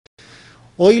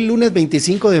Hoy, lunes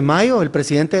 25 de mayo, el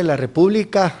presidente de la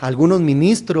República, algunos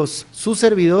ministros, su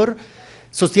servidor,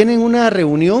 sostienen una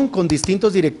reunión con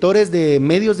distintos directores de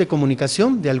medios de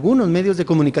comunicación, de algunos medios de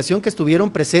comunicación que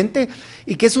estuvieron presentes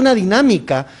y que es una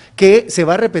dinámica que se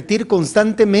va a repetir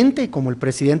constantemente, como el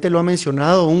presidente lo ha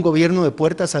mencionado. Un gobierno de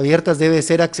puertas abiertas debe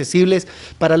ser accesible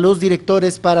para los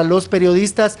directores, para los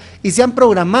periodistas, y se han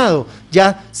programado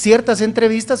ya ciertas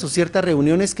entrevistas o ciertas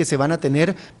reuniones que se van a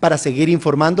tener para seguir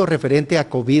informando referente a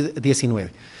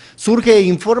COVID-19. Surge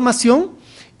información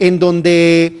en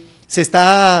donde se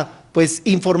está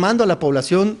informando a la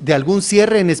población de algún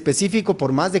cierre en específico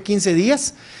por más de 15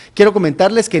 días. Quiero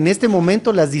comentarles que en este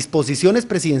momento las disposiciones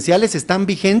presidenciales están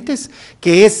vigentes,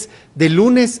 que es de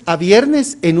lunes a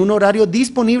viernes en un horario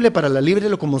disponible para la libre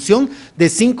locomoción de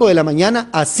 5 de la mañana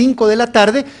a 5 de la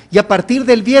tarde, y a partir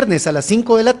del viernes a las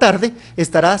 5 de la tarde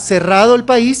estará cerrado el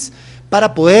país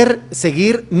para poder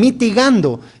seguir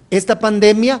mitigando esta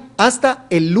pandemia hasta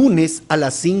el lunes a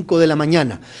las 5 de la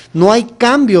mañana. No hay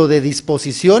cambio de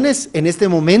disposiciones en este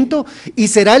momento y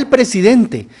será el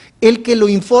presidente el que lo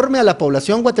informe a la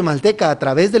población guatemalteca a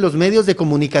través de los medios de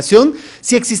comunicación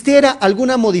si existiera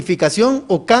alguna modificación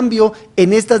o cambio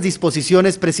en estas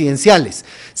disposiciones presidenciales.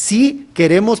 Sí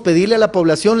queremos pedirle a la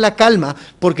población la calma,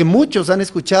 porque muchos han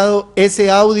escuchado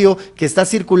ese audio que está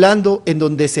circulando en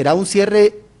donde será un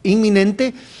cierre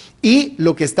inminente, y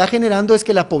lo que está generando es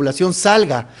que la población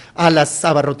salga a las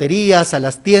abarroterías, a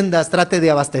las tiendas, trate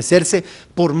de abastecerse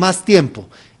por más tiempo.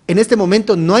 En este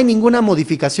momento no hay ninguna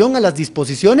modificación a las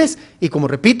disposiciones y, como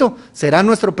repito, será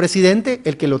nuestro presidente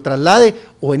el que lo traslade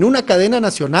o en una cadena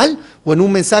nacional o en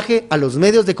un mensaje a los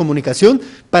medios de comunicación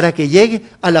para que llegue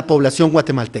a la población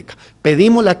guatemalteca.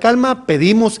 Pedimos la calma,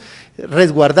 pedimos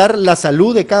resguardar la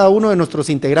salud de cada uno de nuestros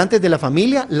integrantes de la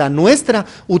familia, la nuestra,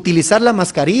 utilizar la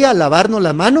mascarilla, lavarnos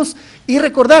las manos y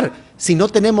recordar: si no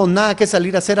tenemos nada que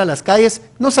salir a hacer a las calles,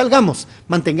 no salgamos,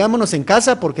 mantengámonos en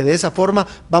casa, porque de esa forma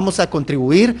vamos a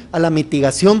contribuir a la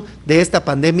mitigación de esta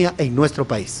pandemia en nuestro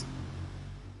país.